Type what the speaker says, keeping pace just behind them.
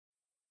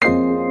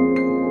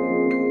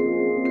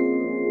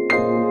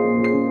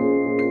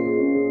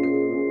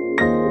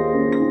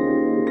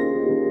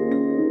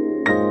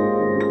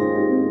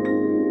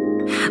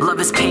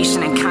is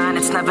patient and kind,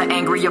 it's never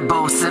angry or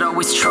boasts. It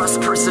always trusts,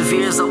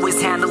 perseveres,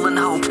 always handling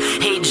hope.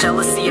 Hate,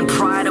 jealousy, and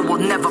pride it will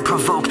never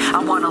provoke.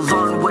 I wanna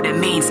learn what it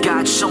means,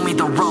 God, show me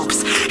the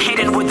ropes.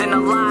 Hidden within a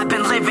lie,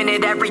 been living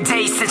it every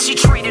day since she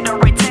traded her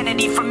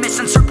identity for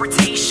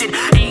misinterpretation.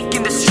 Ache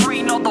in the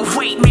strain, all the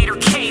weight made her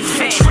cave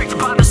in. Tricked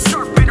by the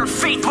serpent, her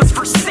faith was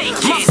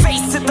forsaken. My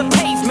face hit the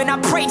pavement, I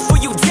prayed for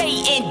you day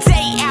in,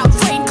 day out.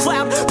 Rain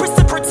cloud,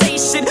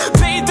 precipitation,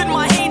 bathed in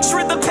my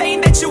hatred, the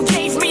pain that you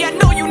gave me. I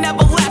know you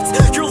never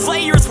left, your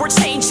layers were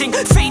changing.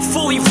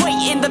 Faithfully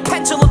waiting, the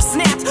pendulum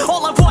snapped.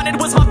 All I wanted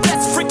was my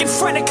best freaking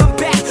friend to come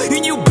back. You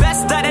knew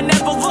best that I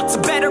never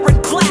looked better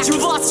in black. You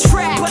lost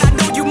track, but I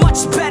know you much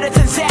better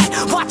than that.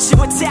 Watch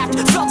you adapt,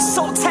 felt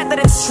so tethered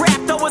and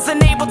strapped. I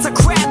wasn't able to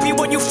grab you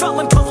when you fell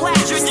and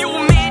collapsed. Your new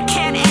man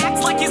can't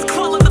act like he's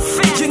quelling the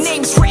facts. Your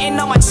name's written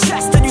on my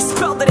chest and you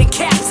spelled it in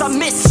caps. I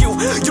miss you,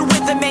 your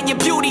rhythm and your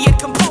beauty and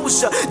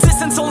composure.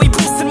 Distance only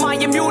boosting my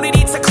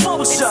immunity to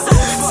closure.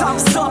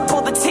 Time's up,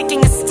 all the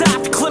ticking has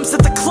stopped. Glimpse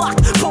at the clock,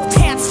 both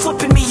hands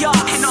flipping me off.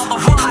 And all the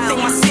while, I think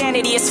my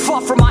sanity is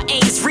far from my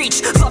aim's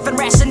reach. Love and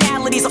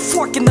rationality's a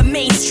fork in the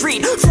main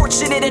street.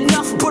 Fortunate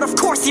enough, but of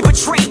course he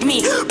betrayed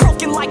me.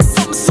 Broken like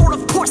some sort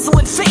of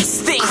porcelain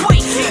face thing.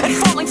 Quaking and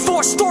falling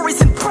for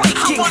stories and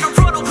breaking. I wanna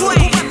run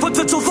away, but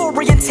the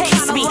DeLorean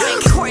takes me.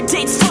 Court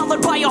dates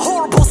followed by a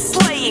horrible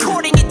slaying.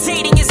 Courting and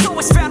dating has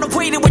always found a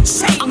way to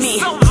enchain me.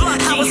 so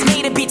lucky. I was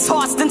made to be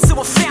tossed into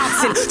a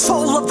fountain.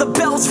 Toll of the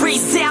bells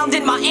resound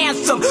in my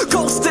anthem.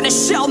 Ghost in a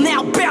shell,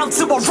 now bound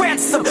to a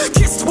ransom.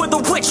 Kissed with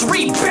a witch,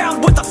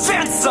 rebound with a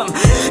phantom.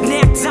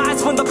 Knack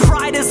dies when the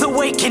pride is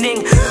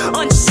awakening.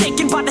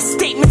 Unshaken by the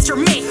statements you're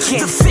making.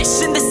 The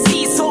fish in the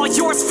sea's all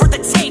yours for the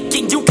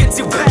taking. You can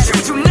do better.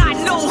 You do not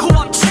know who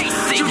I'm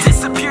chasing. You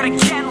disappeared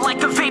again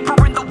like a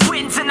vapor in the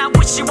wind. And I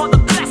wish you all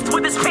the best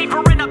with this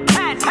paper and a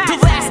pen. The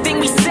last thing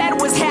we said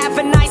was have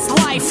a nice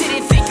life.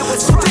 Didn't think it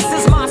was right.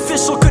 This is my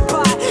official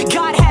goodbye.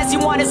 God has you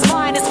on his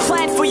mind. His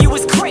plan for you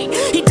is great.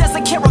 He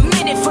doesn't care a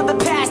minute for the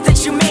past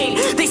that you made.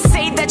 They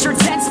say that you're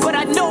dense, but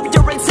I know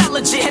you're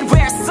intelligent. And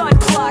wear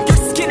sunblock.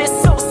 Your skin is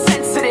so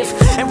sensitive.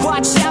 And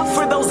watch out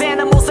for those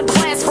animals and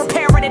plants.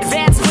 Prepare in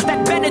advance. Put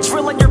that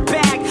Benadryl in your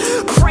bag.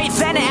 Pray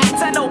then act.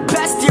 I know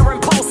best you're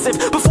impulsive.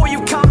 Before you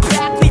come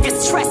back, leave your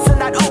stress in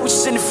that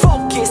ocean.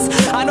 Focus.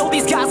 I know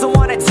these guys don't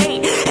wanna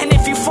date. And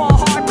if you fall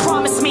hard,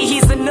 promise me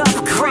he's an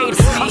upgrade.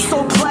 I'm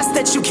so blessed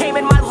that you came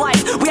in my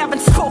life. We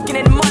haven't spoken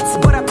in months,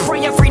 but I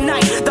pray every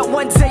night that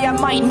one day I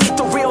might meet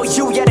the real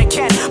you yet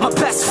again. My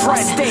best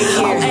friend. Stay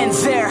here. I'll end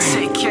there.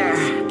 Take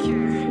care.